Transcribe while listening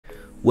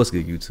What's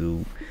good,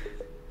 YouTube?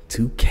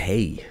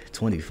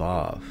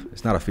 2K25.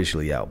 It's not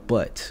officially out,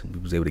 but we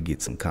was able to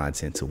get some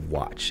content to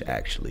watch,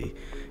 actually,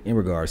 in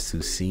regards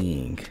to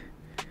seeing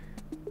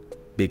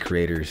big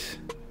creators,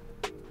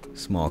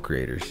 small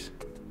creators,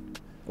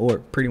 or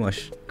pretty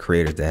much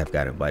creators that have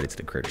got invited to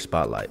the creator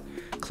spotlight.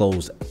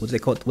 What they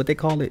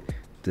call it?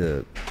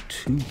 The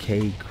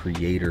 2K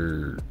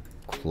creator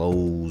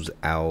close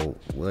out.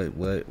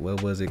 What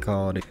was it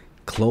called?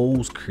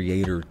 Close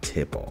creator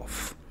tip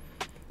off.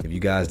 If you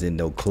guys didn't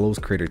know, close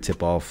creator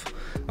tip off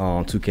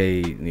on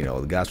 2K,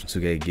 the guys from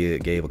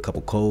 2K gave a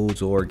couple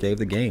codes or gave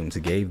the games.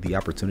 It gave the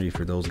opportunity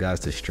for those guys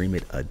to stream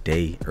it a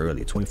day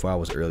early, 24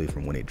 hours early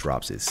from when it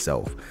drops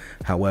itself.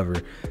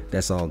 However,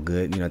 that's all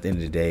good. At the end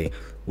of the day,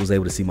 was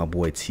able to see my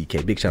boy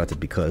TK. Big shout out to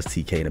Because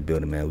TK in the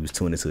building, man. We was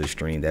tuning into the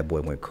stream. That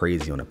boy went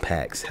crazy on the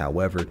packs.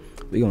 However,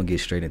 we're gonna get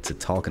straight into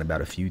talking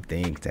about a few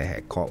things that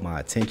had caught my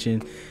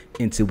attention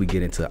until we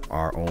get into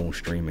our own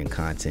streaming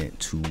content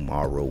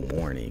tomorrow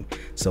morning.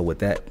 So with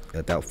that,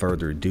 without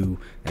further ado,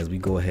 as we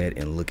go ahead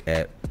and look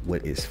at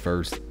what is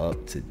first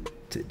up to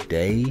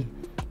today,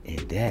 and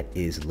that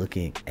is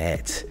looking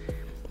at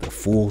the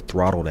full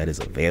throttle that is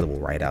available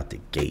right out the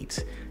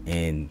gate.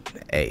 And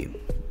hey,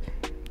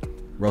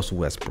 Russell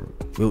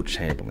Westbrook, Wilt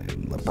Chamberlain,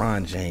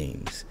 LeBron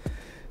James,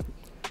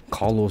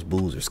 Carlos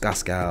Boozer, Scott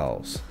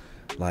Skiles,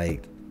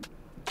 like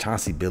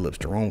Chauncey Billups,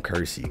 Jerome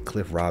Kersey,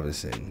 Cliff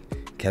Robinson,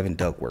 Kevin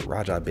Duckworth,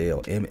 Raja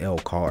Bell,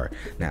 ML Carr.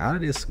 Now, out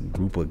of this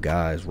group of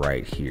guys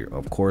right here,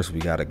 of course, we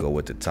got to go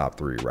with the top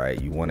three,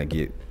 right? You want to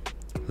get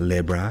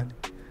LeBron,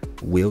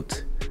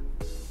 Wilt,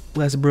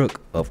 Westbrook,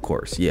 of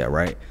course. Yeah,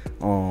 right?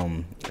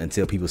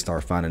 Until people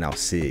start finding out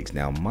SIGs.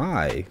 Now,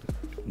 my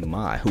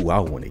who I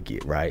want to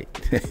get, right?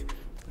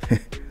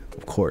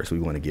 Of course, we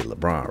want to get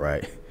LeBron,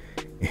 right?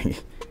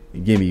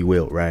 Give me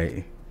Wilt,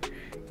 right?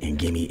 And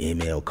give me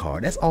ML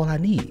Carr. That's all I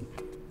need.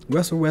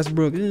 Russell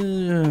Westbrook,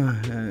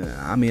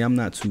 I mean, I'm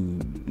not too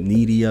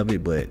needy of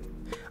it, but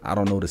I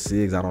don't know the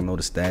SIGs. I don't know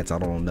the stats. I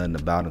don't know nothing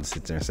about him to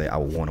sit there and say I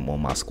would want him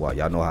on my squad.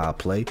 Y'all know how I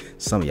play.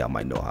 Some of y'all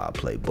might know how I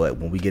play. But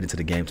when we get into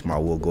the game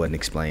tomorrow, we'll go ahead and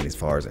explain as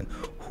far as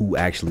who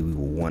actually we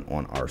will want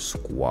on our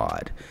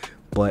squad.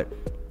 But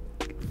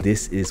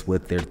this is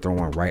what they're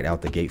throwing right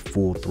out the gate,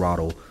 full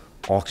throttle.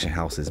 Auction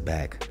house is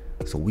back,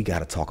 so we got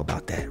to talk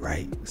about that,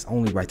 right? It's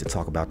only right to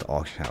talk about the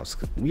auction house.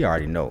 We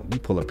already know. You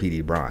pull up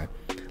PD Brian.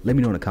 Let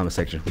me know in the comment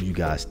section who you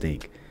guys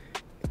think.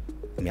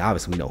 I mean,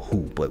 obviously we know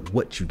who, but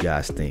what you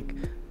guys think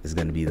is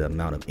going to be the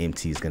amount of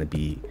MT is going to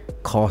be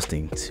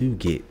costing to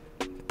get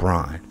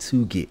Brian,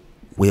 to get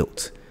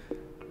Wilt.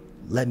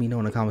 Let me know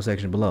in the comment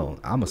section below.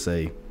 I'm gonna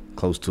say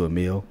close to $1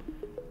 million.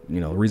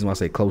 The reason why I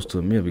say close to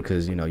 $1 million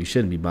because you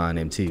shouldn't be buying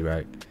MT,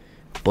 right?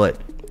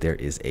 But there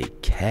is a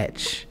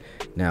catch.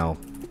 Now,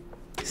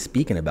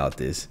 speaking about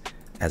this,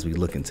 as we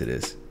look into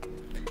this,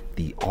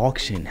 the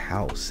auction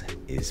house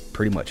is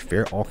pretty much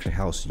Fair Auction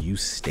House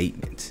use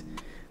statement.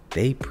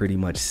 They pretty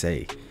much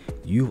say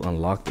you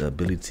unlock the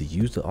ability to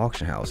use the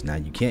auction house. Now,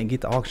 you can't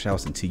get the auction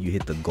house until you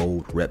hit the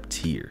gold rep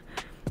tier.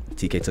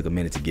 TK took a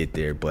minute to get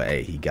there, but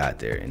hey, he got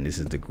there. And this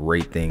is the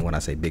great thing when I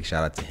say big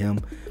shout out to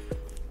him.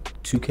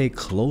 2K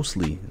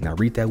closely, now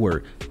read that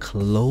word,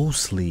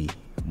 closely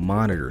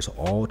monitors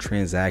all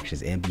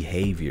transactions and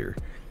behavior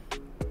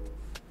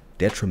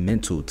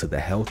detrimental to the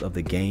health of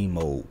the game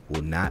mode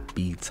will not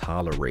be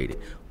tolerated.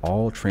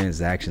 All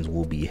transactions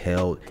will be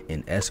held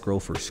in escrow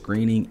for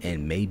screening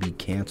and may be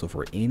canceled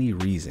for any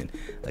reason.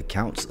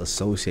 Accounts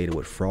associated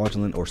with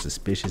fraudulent or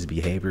suspicious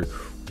behavior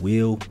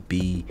will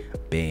be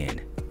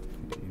banned.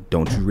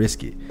 Don't you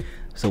risk it.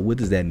 So what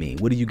does that mean?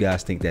 What do you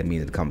guys think that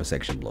means in the comment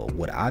section below?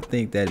 What I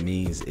think that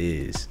means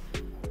is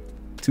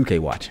 2K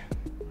watching.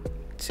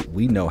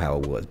 We know how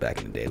it was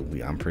back in the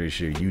day. I'm pretty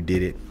sure you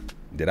did it.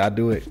 Did I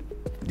do it?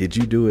 Did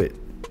you do it?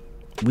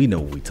 We know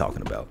what we're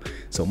talking about.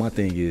 So my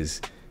thing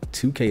is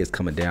 2K is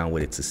coming down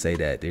with it to say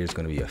that there's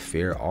going to be a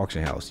fair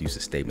auction house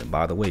usage statement.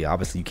 By the way,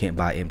 obviously you can't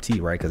buy MT,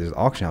 right? Because there's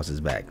auction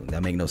houses back.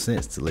 That make no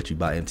sense to let you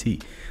buy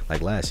MT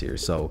like last year.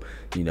 So,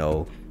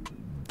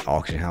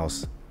 auction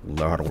house,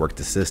 learn how to work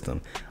the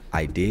system.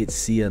 I did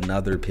see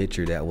another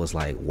picture that was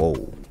like,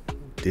 whoa,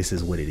 this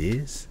is what it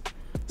is.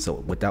 So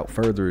without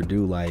further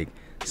ado, like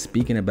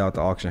speaking about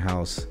the auction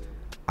house,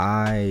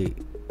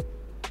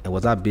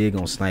 was I big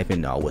on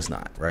sniping? No, I was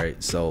not,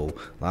 right? So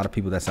a lot of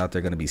people that's out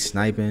there going to be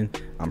sniping,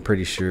 I'm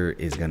pretty sure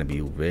is going to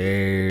be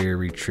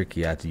very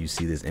tricky after you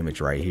see this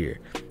image right here,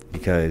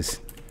 because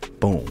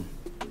boom,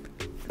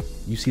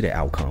 you see the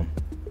outcome.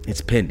 It's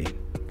pending.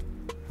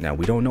 Now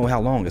we don't know how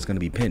long it's going to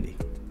be pending.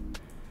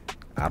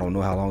 I don't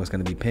know how long it's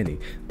going to be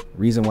pending.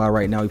 Reason why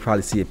right now we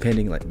probably see it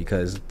pending, like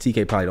because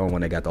TK probably the only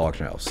one that got the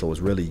auction house. So it's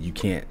really, you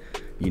can't,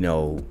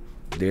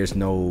 there's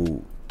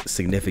no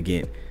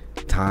significant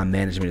time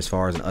management as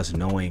far as us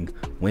knowing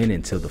when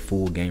until the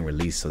full game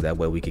release, so that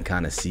way we can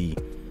kind of see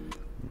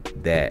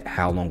that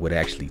how long would it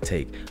actually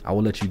take. I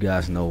will let you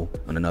guys know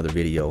on another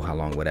video how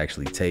long it would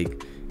actually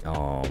take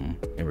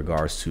in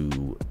regards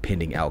to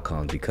pending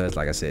outcomes, because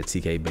like I said,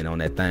 TK been on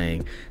that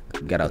thing,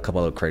 got a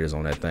couple other creators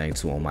on that thing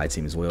too on my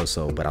team as well.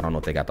 So but I don't know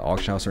if they got the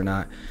auction house or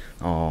not.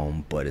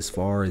 But as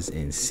far as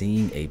in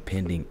seeing a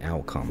pending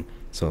outcome,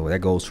 so that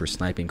goes for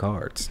sniping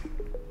cards,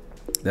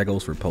 that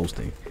goes for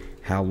posting.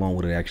 How long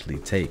would it actually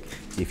take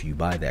if you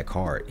buy that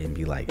card and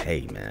be like,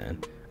 hey man,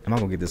 am I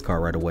gonna get this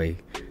card right away?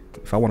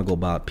 If I want to go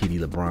buy PD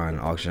LeBron in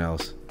auction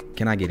house,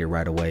 can I get it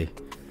right away?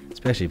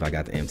 Especially if I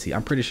got the MT.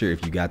 I'm pretty sure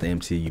if you got the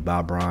MT, you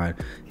buy Bron,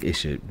 it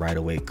should right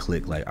away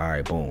click like, all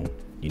right, boom,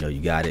 you know,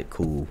 you got it,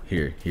 cool.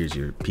 Here's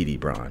your PD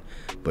Bron.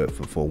 But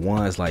for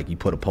ones like you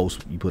put a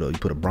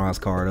bronze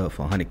card up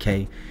for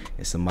 100K,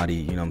 and somebody,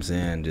 you know what I'm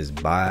saying,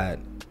 just buy it,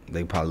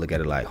 they probably look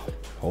at it like,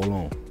 hold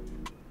on,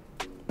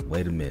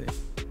 wait a minute,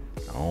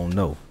 I don't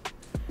know.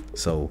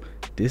 So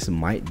this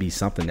might be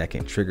something that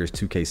can trigger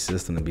 2K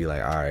system to be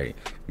like, all right,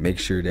 make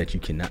sure that you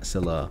cannot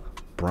sell a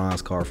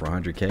bronze card for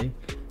 100K.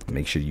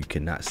 Make sure you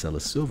cannot sell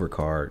a silver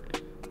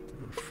card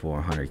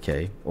for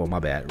 100K. Or my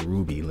bad,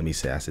 ruby. Let me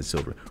say I said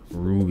silver.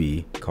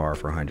 Ruby card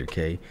for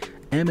 100K.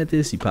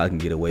 Amethyst you probably can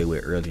get away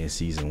with early in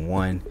season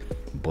 1,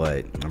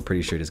 but I'm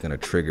pretty sure it's gonna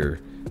trigger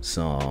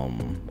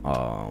some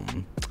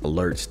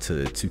alerts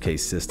to 2K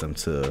system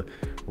to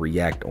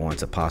react on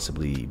to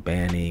possibly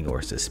banning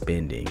or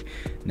suspending.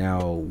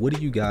 Now, what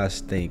do you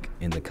guys think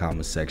in the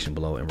comment section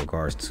below in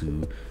regards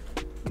to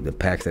the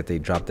packs that they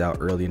dropped out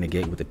early in the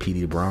gate with the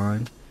PD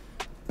LeBron,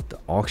 the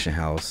auction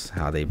house,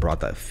 how they brought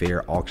that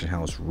fair auction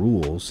house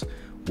rules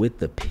with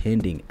the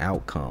pending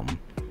outcome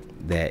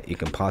that it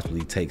can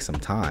possibly take some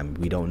time?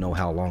 We don't know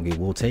how long it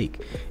will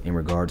take in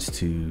regards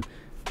to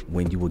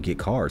when you will get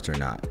cards or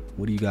not.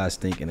 What do you guys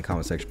think in the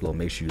comment section below?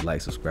 Make sure you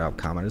like, subscribe,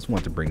 comment. I just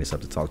wanted to bring this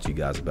up to talk to you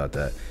guys about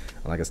that.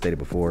 Like I stated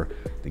before,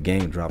 the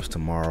game drops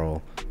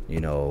tomorrow.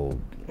 You know,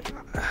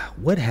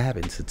 what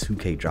happened to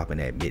 2K dropping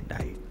at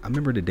midnight? I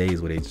remember the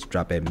days where they just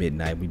drop at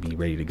midnight, we'd be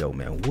ready to go,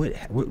 man. What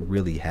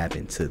really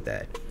happened to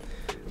that?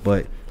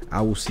 But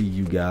I will see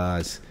you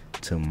guys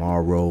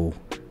tomorrow.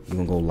 We're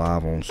gonna go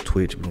live on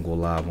Twitch, we're gonna go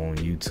live on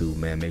YouTube,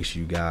 man. Make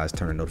sure you guys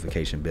turn the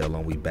notification bell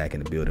on. We back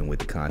in the building with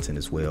the content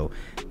as well.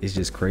 It's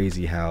just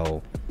crazy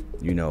how,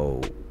 you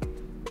know,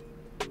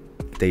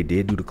 they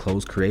did do the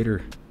closed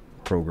creator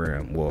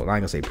program. Well, I ain't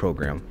gonna say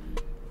program,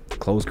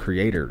 closed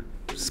creator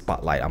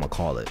spotlight, I'm gonna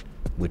call it,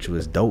 which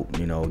was dope,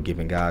 you know,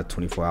 giving guys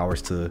 24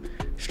 hours to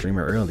stream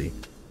it early.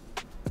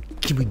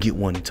 Can we get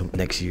one to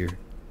next year?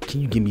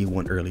 Can you give me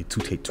one early?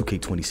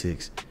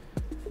 2K26,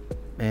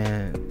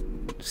 man.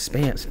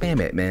 Spam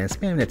it, man.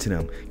 Spam that to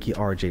them. Get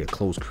RJ a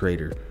closed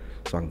creator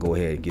so I can go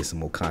ahead and get some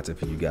more content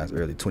for you guys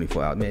early.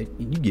 24 hours, man.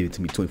 You give it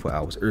to me 24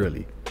 hours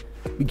early,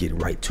 we get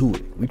right to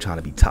it. We trying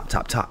to be top,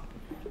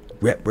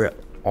 rep,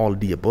 all of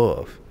the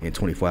above in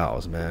 24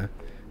 hours, man.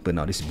 But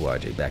no, this is boy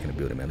RJ back in the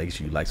building, man. Make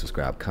sure you like,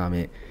 subscribe,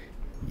 comment.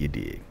 You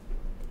dig.